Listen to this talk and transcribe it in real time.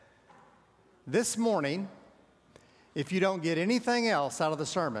This morning, if you don't get anything else out of the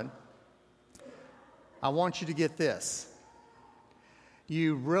sermon, I want you to get this.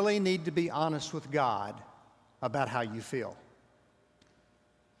 You really need to be honest with God about how you feel.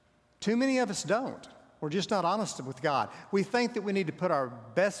 Too many of us don't. We're just not honest with God. We think that we need to put our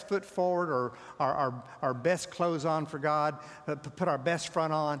best foot forward or our best clothes on for God, put our best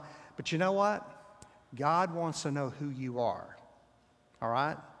front on. But you know what? God wants to know who you are. All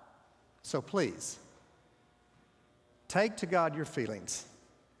right? So please, take to God your feelings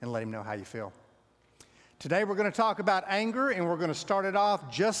and let Him know how you feel. Today we're going to talk about anger, and we're going to start it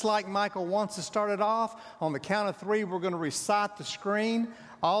off just like Michael wants to start it off. On the count of 3, we're going to recite the screen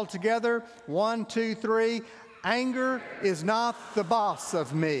all together. 1, 2, 3. Anger is not the boss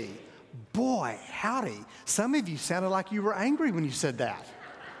of me. Boy, howdy. Some of you sounded like you were angry when you said that.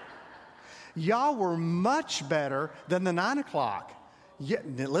 Y'all were much better than the 9 o'clock. Yeah,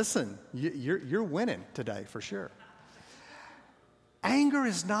 listen, you're winning today for sure. Anger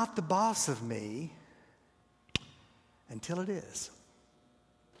is not the boss of me until it is.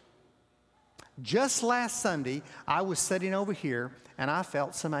 Just last Sunday, I was sitting over here and I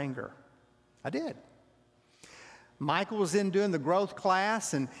felt some anger. I did. Michael was in doing the growth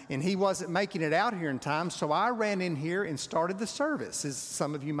class and he wasn't making it out here in time, so I ran in here and started the service, as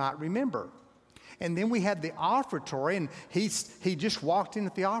some of you might remember. And then we had the offertory, and he just walked in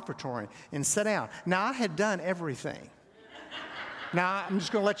at the offertory and sat down. Now, I had done everything. Now, I'm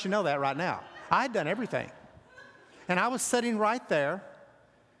just going to let you know that right now. I had done everything. And I was sitting right there,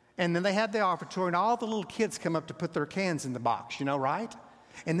 and then they had the offertory, and all the little kids come up to put their cans in the box, you know, right?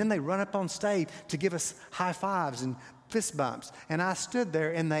 And then they run up on stage to give us high fives and fist bumps. And I stood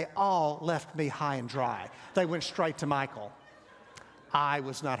there, and they all left me high and dry. They went straight to Michael. I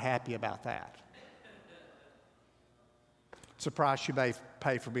was not happy about that. Surprised you may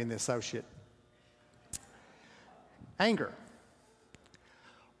pay for being the associate. Anger.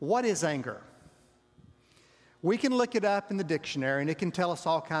 What is anger? We can look it up in the dictionary, and it can tell us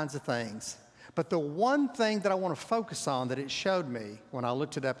all kinds of things. But the one thing that I want to focus on that it showed me when I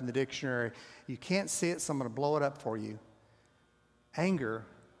looked it up in the dictionary, you can't see it, so I'm going to blow it up for you. Anger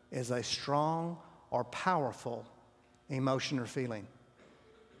is a strong or powerful emotion or feeling.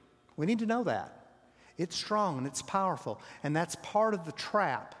 We need to know that. It's strong and it's powerful. And that's part of the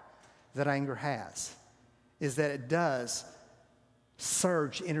trap that anger has, is that it does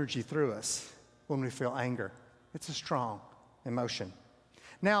surge energy through us when we feel anger. It's a strong emotion.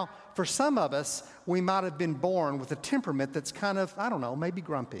 Now, for some of us, we might have been born with a temperament that's kind of, I don't know, maybe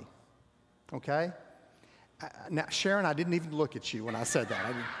grumpy. Okay? Now, Sharon, I didn't even look at you when I said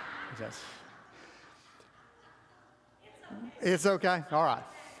that. It's okay? All right.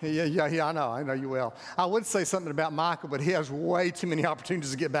 Yeah, I know you will. I would say something about Michael, but he has way too many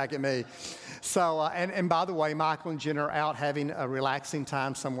opportunities to get back at me. So, and by the way, Michael and Jen are out having a relaxing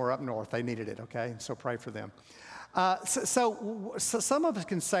time somewhere up north. They needed it, okay? So pray for them. So some of us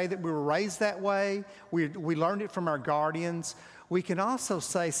can say that we were raised that way. We learned it from our guardians. We can also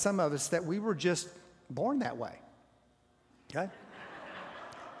say, some of us, that we were just born that way, okay?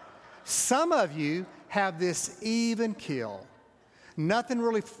 Some of you have this even keel. Nothing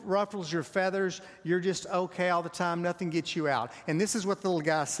really ruffles your feathers. You're just okay all the time. Nothing gets you out. And this is what the little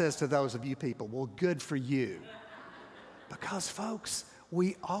guy says to those of you people. Well, good for you. Because, folks,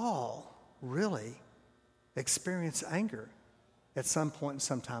 we all really experience anger at some point in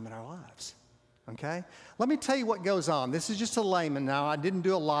some time in our lives. Okay? Let me tell you what goes on. This is just a layman now. I didn't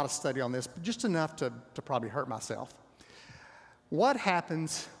do a lot of study on this, but just enough to probably hurt myself. What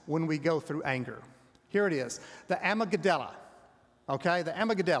happens when we go through anger? Here it is. The amygdala. Okay, the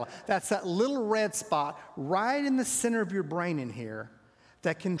amygdala. That's that little red spot right in the center of your brain in here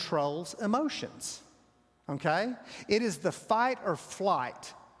that controls emotions. Okay? It is the fight or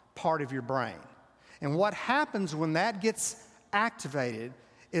flight part of your brain. And what happens when that gets activated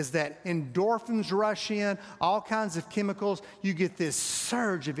is that endorphins rush in, all kinds of chemicals. You get this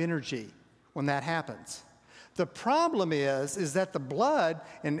surge of energy when that happens. The problem is that the blood,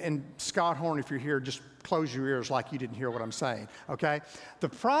 and Scott Horn, if you're here, just close your ears like you didn't hear what I'm saying, okay? The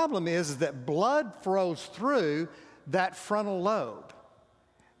problem is that blood flows through that frontal lobe,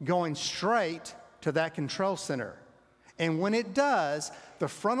 going straight to that control center. And when it does, the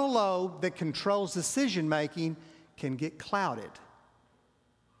frontal lobe that controls decision making can get clouded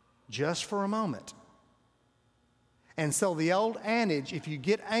just for a moment. And so the old adage, if you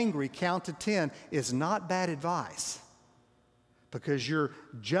get angry, count to 10, is not bad advice, because your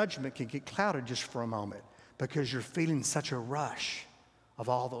judgment can get clouded just for a moment because you're feeling such a rush of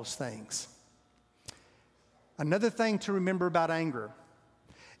all those things. Another thing to remember about anger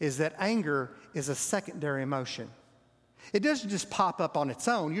is that anger is a secondary emotion. It doesn't just pop up on its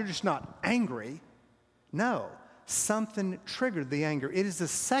own. You're just not angry. No, something triggered the anger. It is a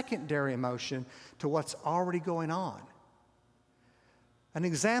secondary emotion to what's already going on. An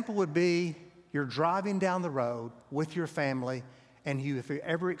example would be you're driving down the road with your family, and if you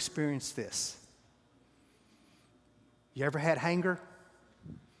ever experienced this. You ever had anger?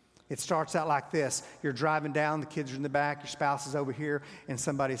 It starts out like this. You're driving down, the kids are in the back, your spouse is over here, and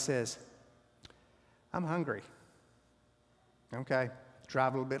somebody says, I'm hungry. Okay,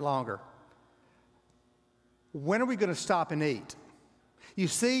 drive a little bit longer. When are we going to stop and eat? You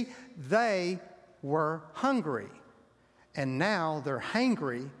see, they were hungry, and now they're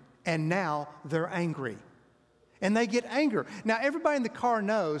hangry, and now they're angry. And they get anger. Now, everybody in the car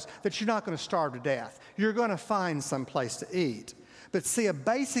knows that you're not going to starve to death. You're going to find some place to eat. But see, a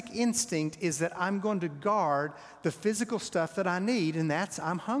basic instinct is that I'm going to guard the physical stuff that I need, and that's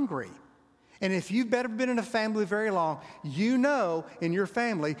I'm hungry. And if you've ever been in a family very long, you know in your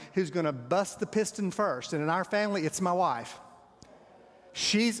family who's going to bust the piston first. And in our family, it's my wife.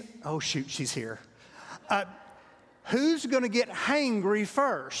 She's here. Who's going to get hangry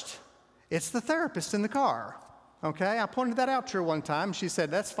first? It's the therapist in the car. Okay, I pointed that out to her one time. She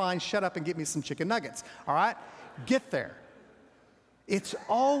said, that's fine, shut up and get me some chicken nuggets. All right, get there. It's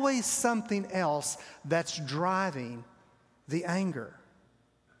always something else that's driving the anger.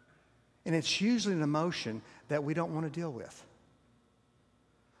 And it's usually an emotion that we don't want to deal with.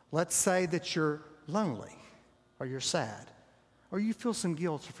 Let's say that you're lonely, or you're sad, or you feel some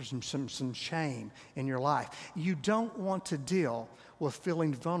guilt or some shame in your life. You don't want to deal with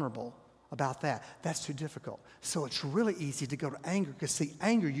feeling vulnerable about that. That's too difficult. So it's really easy to go to anger, because see,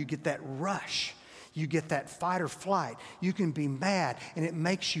 anger, you get that rush. You get that fight or flight. You can be mad, and it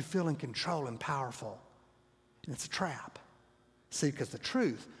makes you feel in control and powerful. And it's a trap. See, because the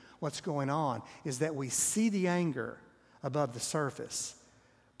truth, what's going on is that we see the anger above the surface,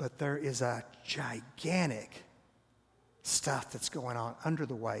 but there is a gigantic stuff that's going on under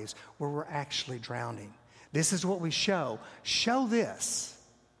the waves where we're actually drowning. This is what we show. Show this,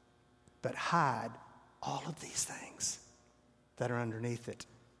 but hide all of these things that are underneath it.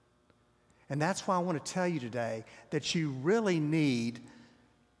 And that's why I want to tell you today that you really need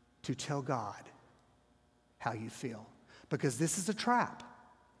to tell God how you feel, because this is a trap.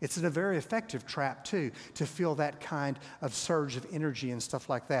 It's a very effective trap, too, to feel that kind of surge of energy and stuff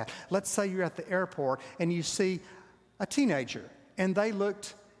like that. Let's say you're at the airport and you see a teenager and they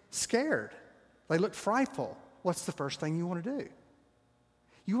looked scared. They looked frightful. What's the first thing you want to do?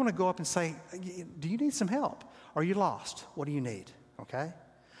 You want to go up and say, do you need some help? Are you lost? What do you need? Okay?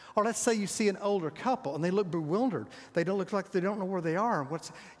 Or let's say you see an older couple and they look bewildered. They don't look like they don't know where they are.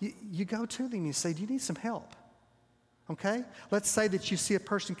 You go to them and you say, do you need some help? Okay? Let's say that you see a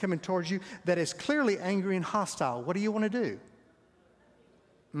person coming towards you that is clearly angry and hostile. What do you want to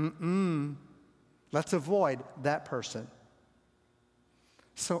do? Let's avoid that person.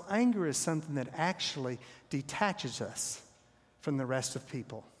 So anger is something that actually detaches us from the rest of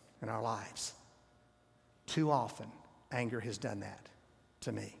people in our lives. Too often, anger has done that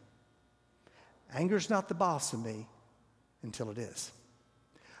to me. Anger's not the boss of me until it is.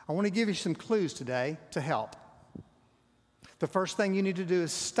 I want to give you some clues today to help. The first thing you need to do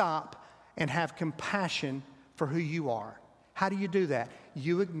is stop and have compassion for who you are. How do you do that?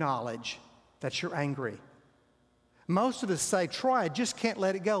 You acknowledge that you're angry. Most of us say, Troy, I just can't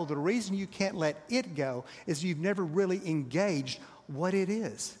let it go. The reason you can't let it go is you've never really engaged what it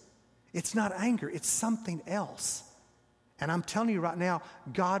is. It's not anger, it's something else. And I'm telling you right now,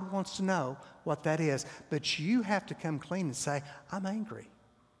 God wants to know what that is. But you have to come clean and say, I'm angry.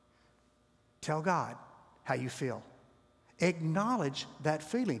 Tell God how you feel. Acknowledge that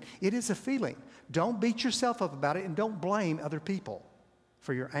feeling. It is a feeling. Don't beat yourself up about it, and don't blame other people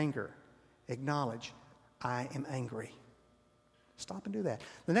for your anger. Acknowledge, I am angry. Stop and do that.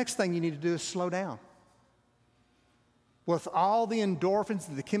 The next thing you need to do is slow down. With all the endorphins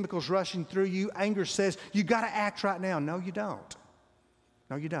and the chemicals rushing through you, anger says, you got to act right now. No, you don't.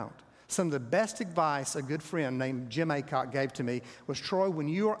 No, you don't. Some of the best advice a good friend named Jim Aycock gave to me was, Troy, when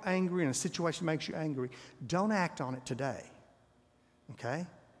you are angry and a situation makes you angry, don't act on it today. Okay?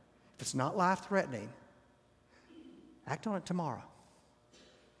 If it's not life-threatening, act on it tomorrow.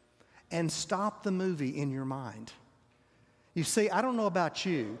 And stop the movie in your mind. You see, I don't know about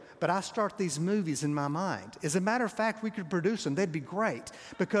you, but I start these movies in my mind. As a matter of fact, we could produce them. They'd be great,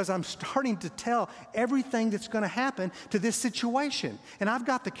 because I'm starting to tell everything that's going to happen to this situation. And I've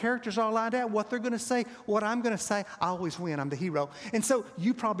got the characters all lined out, what they're going to say, what I'm going to say. I always win. I'm the hero. And so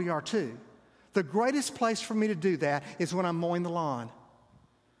you probably are too. The greatest place for me to do that is when I'm mowing the lawn.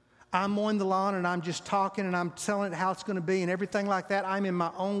 I'm mowing the lawn and I'm just talking and I'm telling it how it's going to be and everything like that. I'm in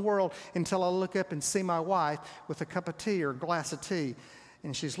my own world until I look up and see my wife with a cup of tea or a glass of tea,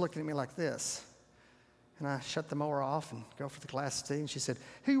 and she's looking at me like this. And I shut the mower off and go for the glass of tea, and she said,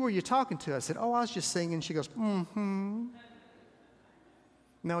 "Who were you talking to?" I said, "Oh, I was just singing." She goes, "Mm-hmm."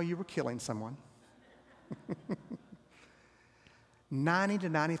 No, you were killing someone. 90 to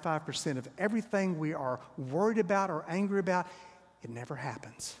 95% of everything we are worried about or angry about, it never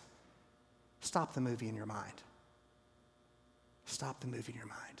happens. Stop the movie in your mind. Stop the movie in your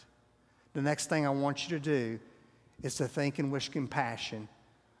mind. The next thing I want you to do is to think and wish compassion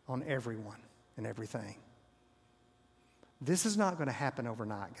on everyone and everything. This is not going to happen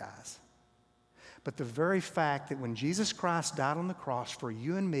overnight, guys. But the very fact that when Jesus Christ died on the cross for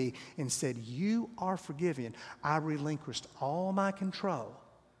you and me and said, "You are forgiven," I relinquished all my control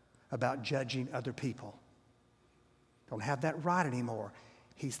about judging other people. Don't have that right anymore.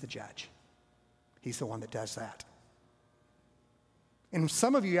 He's the judge. He's the one that does that. And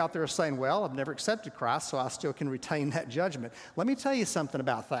some of you out there are saying, "Well, I've never accepted Christ, so I still can retain that judgment." Let me tell you something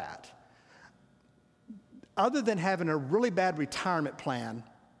about that. Other than having a really bad retirement plan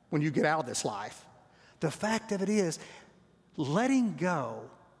when you get out of this life, the fact of it is, letting go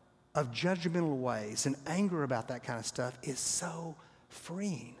of judgmental ways and anger about that kind of stuff is so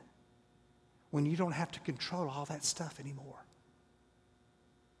freeing when you don't have to control all that stuff anymore.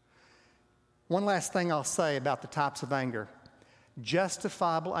 One last thing I'll say about the types of anger.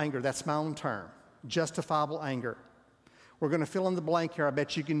 Justifiable anger, that's my own term. Justifiable anger. We're going to fill in the blank here. I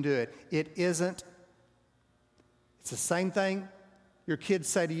bet you can do it. It's the same thing your kids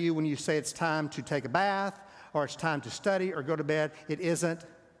say to you when you say it's time to take a bath or it's time to study or go to bed. It isn't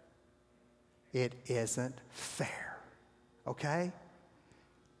fair. Okay?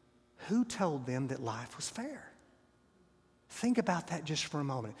 Who told them that life was fair? Think about that just for a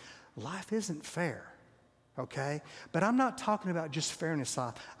moment. Life isn't fair, okay? But I'm not talking about just fairness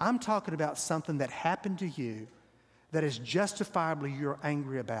life. I'm talking about something that happened to you that is justifiably you're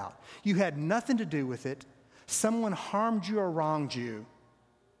angry about. You had nothing to do with it. Someone harmed you or wronged you,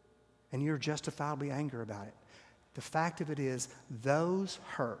 and you're justifiably angry about it. The fact of it is, those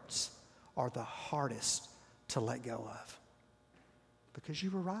hurts are the hardest to let go of because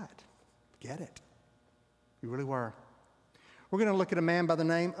you were right. Get it? You really were. We're going to look at a man by the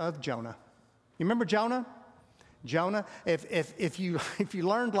name of Jonah. You remember Jonah? Jonah, if you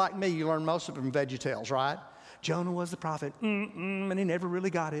learned like me, you learned most of it from VeggieTales, right? Jonah was the prophet, and he never really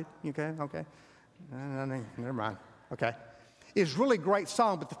got it. Okay. Never mind. Okay. It's really a great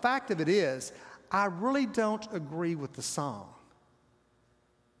song, but the fact of it is, I really don't agree with the song.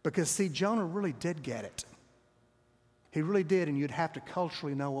 Because, see, Jonah really did get it. He really did, and you'd have to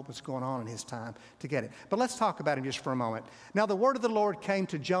culturally know what was going on in his time to get it. But let's talk about him just for a moment. Now, the word of the Lord came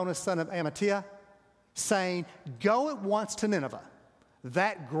to Jonah, son of Amittai, saying, "Go at once to Nineveh,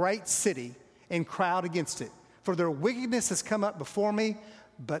 that great city, and crowd against it. For their wickedness has come up before me."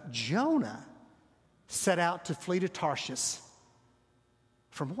 But Jonah set out to flee to Tarshish.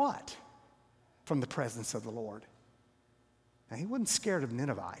 From what? From the presence of the Lord. Now, he wasn't scared of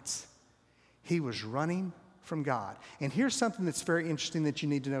Ninevites. He was running from God. And here's something that's very interesting that you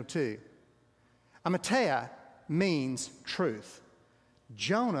need to know too. Amittai means truth.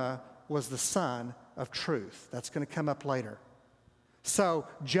 Jonah was the son of truth. That's going to come up later. So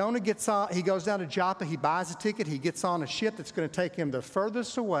Jonah gets on, he goes down to Joppa, he buys a ticket, he gets on a ship that's going to take him the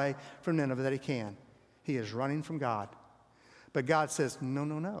furthest away from Nineveh that he can. He is running from God. But God says,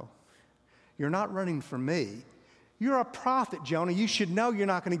 no. You're not running from me. You're a prophet, Jonah. You should know you're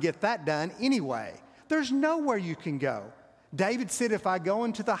not going to get that done anyway. There's nowhere you can go. David said, if I go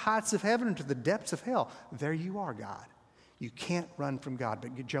into the heights of heaven, into the depths of hell, there you are, God. You can't run from God,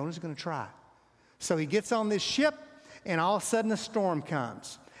 but Jonah's going to try. So he gets on this ship, and all of a sudden a storm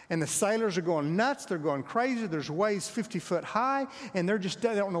comes. And the sailors are going nuts. They're going crazy. There's waves 50 foot high, and they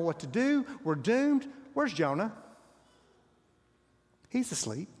don't know what to do. We're doomed. Where's Jonah? He's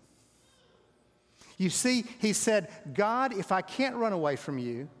asleep. You see, he said, God, if I can't run away from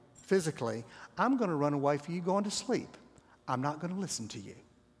you physically, I'm going to run away from you going to sleep. I'm not going to listen to you.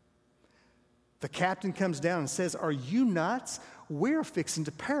 The captain comes down and says, are you nuts? We're fixing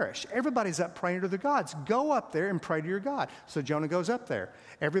to perish. Everybody's up praying to their gods. Go up there and pray to your God. So Jonah goes up there.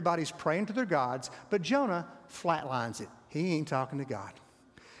 Everybody's praying to their gods, but Jonah flatlines it. He ain't talking to God.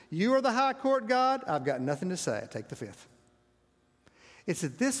 You are the high court God. I've got nothing to say. I take the fifth. It's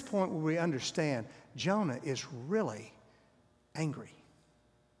at this point where we understand Jonah is really angry.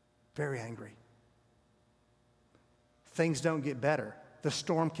 Very angry. Things don't get better. The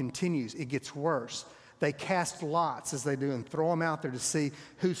storm continues. It gets worse. They cast lots, as they do, and throw them out there to see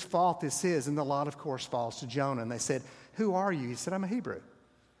whose fault this is. And the lot, of course, falls to Jonah. And they said, "Who are you?" He said, "I'm a Hebrew.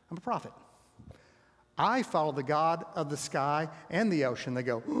 I'm a prophet. I follow the God of the sky and the ocean." They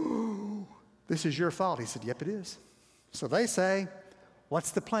go, "Oh, this is your fault." He said, "Yep, it is." So they say,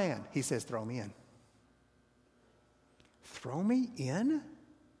 "What's the plan?" He says, "Throw me in." Throw me in?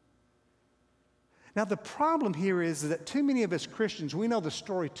 Now, the problem here is that too many of us Christians, we know the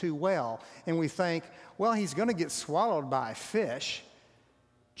story too well, and we think, well, he's going to get swallowed by a fish.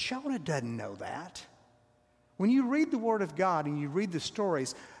 Jonah doesn't know that. When you read the Word of God and you read the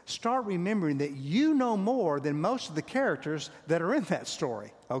stories, start remembering that you know more than most of the characters that are in that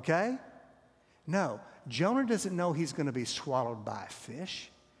story, okay? No, Jonah doesn't know he's going to be swallowed by a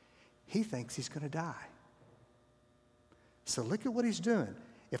fish. He thinks he's going to die. So look at what he's doing.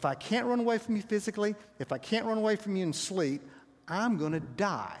 If I can't run away from you physically, if I can't run away from you in sleep, I'm going to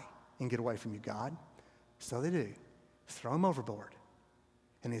die and get away from you, God. So they do. Throw him overboard.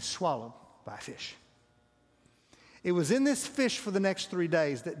 And he's swallowed by a fish. It was in this fish for the next 3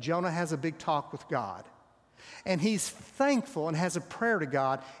 days that Jonah has a big talk with God. And he's thankful and has a prayer to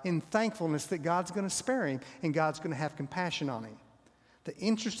God in thankfulness that God's going to spare him and God's going to have compassion on him. The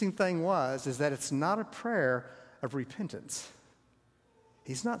interesting thing is that it's not a prayer of repentance.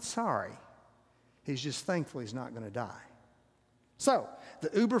 He's not sorry. He's just thankful he's not going to die. So,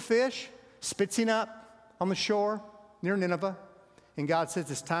 the uber fish spits him up on the shore near Nineveh, and God says,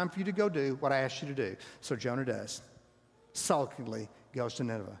 "It's time for you to go do what I asked you to do." So Jonah does. Sulkily goes to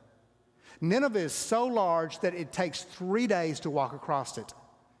Nineveh. Nineveh is so large that it takes 3 days to walk across it.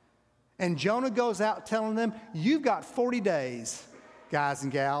 And Jonah goes out telling them, "You've got 40 days, guys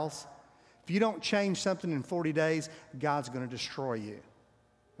and gals. If you don't change something in 40 days, God's going to destroy you."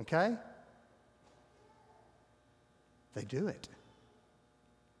 Okay? They do it.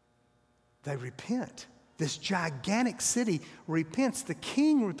 They repent. This gigantic city repents. The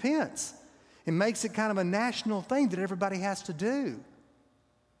king repents. It makes it kind of a national thing that everybody has to do.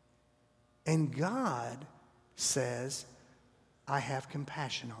 And God says, "I have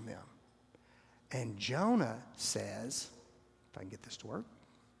compassion on them." And Jonah says, if I can get this to work,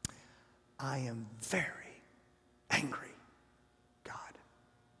 "I am very angry, God."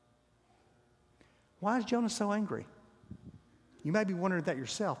 Why is Jonah so angry? You may be wondering that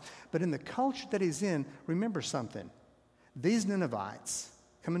yourself. But in the culture that he's in, remember something. These Ninevites,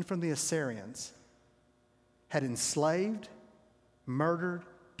 coming from the Assyrians, had enslaved, murdered,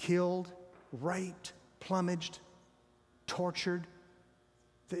 killed, raped, plumaged, tortured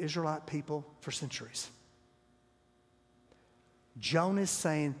the Israelite people for centuries. Jonah is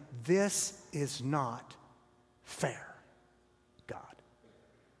saying, "This is not fair, God."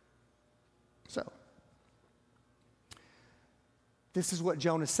 So, this is what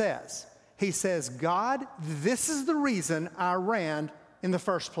Jonah says. He says, "God, this is the reason I ran in the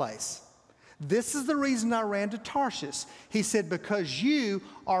first place. This is the reason I ran to Tarshish." He said, "Because you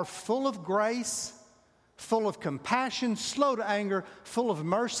are full of grace, full of compassion, slow to anger, full of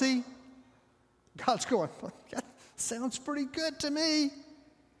mercy." God's going, "That sounds pretty good to me."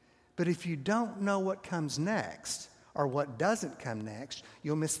 But if you don't know what comes next or what doesn't come next,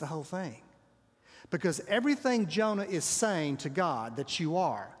 you'll miss the whole thing. Because everything Jonah is saying to God that you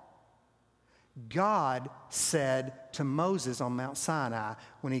are, God said to Moses on Mount Sinai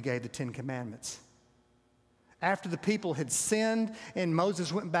when he gave the 10 Commandments. After the people had sinned and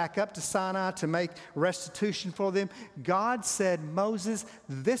Moses went back up to Sinai to make restitution for them, God said, "Moses,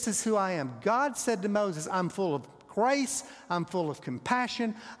 this is who I am." God said to Moses, "I'm full of grace, I'm full of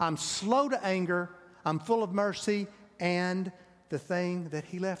compassion, I'm slow to anger, I'm full of mercy," and the thing that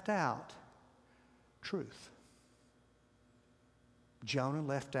he left out, truth. Jonah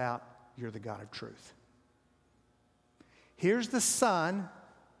left out, "You're the God of truth." Here's the son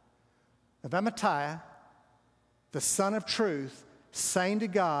of Amittai, the son of truth, saying to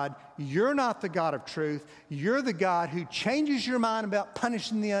God, "You're not the God of truth. You're the God who changes your mind about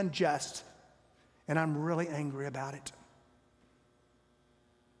punishing the unjust. And I'm really angry about it."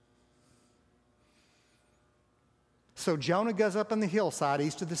 So Jonah goes up on the hillside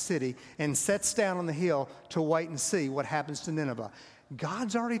east of the city and sits down on the hill to wait and see what happens to Nineveh.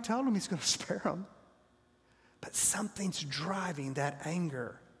 God's already told him he's going to spare them. But something's driving that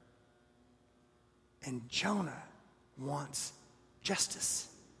anger. And Jonah wants justice.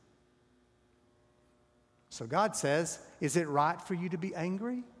 So God says, "Is it right for you to be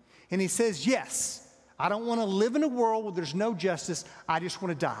angry?" And he says, "Yes. I don't want to live in a world where there's no justice. I just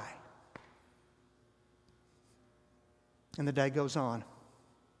want to die." And the day goes on.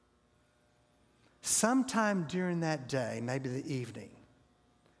 Sometime during that day, maybe the evening,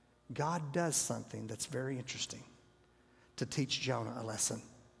 God does something that's very interesting to teach Jonah a lesson.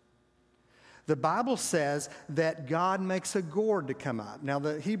 The Bible says that God makes a gourd to come up. Now,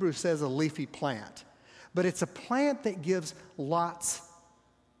 the Hebrew says a leafy plant, but it's a plant that gives lots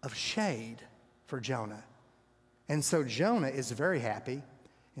of shade for Jonah. And so Jonah is very happy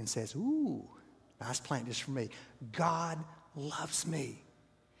and says, ooh, nice plant just for me. God loves me.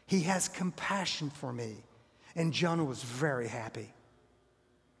 He has compassion for me. And Jonah was very happy.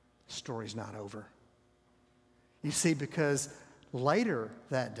 The story's not over. You see, because later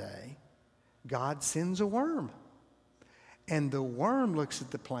that day, God sends a worm. And the worm looks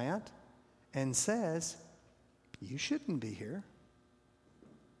at the plant and says, you shouldn't be here.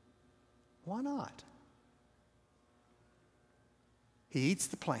 Why not? He eats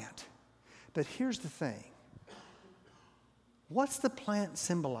the plant. But here's the thing. What's the plant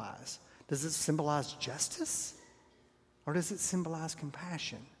symbolize? Does it symbolize justice? Or does it symbolize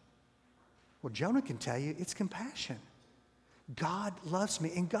compassion? Well, Jonah can tell you it's compassion. God loves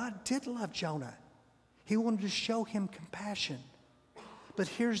me, and God did love Jonah. He wanted to show him compassion. But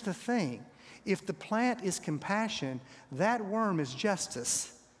here's the thing. If the plant is compassion, that worm is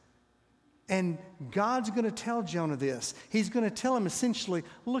justice. And God's going to tell Jonah this. He's going to tell him essentially,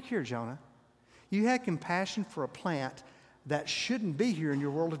 look here, Jonah. You had compassion for a plant that shouldn't be here in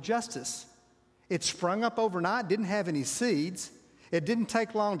your world of justice. It sprung up overnight, didn't have any seeds. It didn't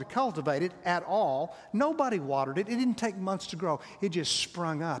take long to cultivate it at all. Nobody watered it. It didn't take months to grow. It just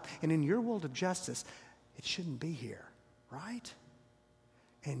sprung up. And in your world of justice, it shouldn't be here, right?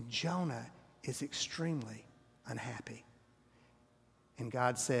 And Jonah is extremely unhappy. And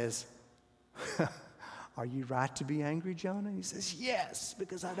God says, are you right to be angry, Jonah? And he says, yes,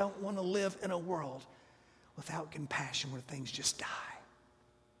 because I don't want to live in a world without compassion where things just die.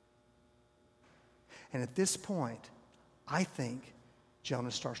 And at this point, I think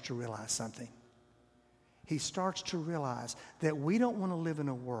Jonah starts to realize something. He starts to realize that we don't want to live in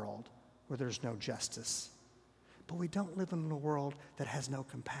a world where there's no justice. But we don't live in a world that has no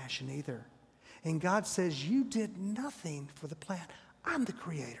compassion either. And God says, you did nothing for the plant. I'm the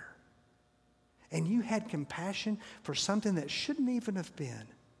creator. And you had compassion for something that shouldn't even have been.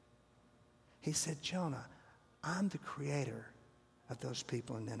 He said, Jonah, I'm the creator of those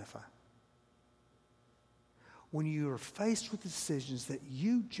people in Nineveh. When you are faced with decisions that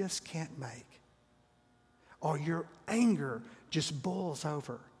you just can't make, or your anger just boils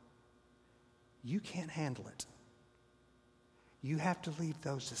over, you can't handle it. You have to leave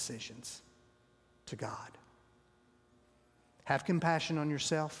those decisions to God. Have compassion on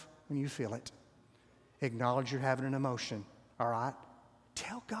yourself when you feel it. Acknowledge you're having an emotion, all right?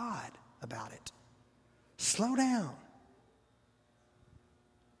 Tell God about it. Slow down.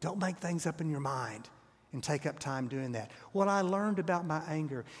 Don't make things up in your mind and take up time doing that. What I learned about my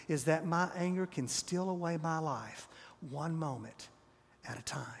anger is that my anger can steal away my life one moment at a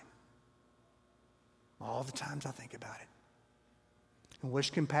time. All the times I think about it. And wish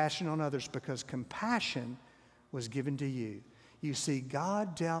compassion on others because compassion was given to you. You see,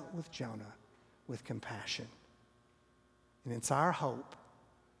 God dealt with Jonah with compassion. And it's our hope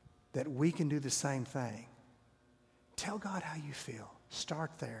that we can do the same thing. Tell God how you feel.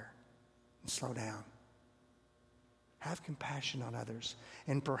 Start there and slow down. Have compassion on others.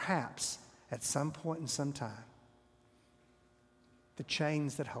 And perhaps at some point in some time, the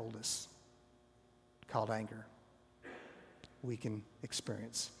chains that hold us, called anger, we can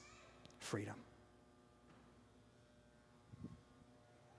experience freedom.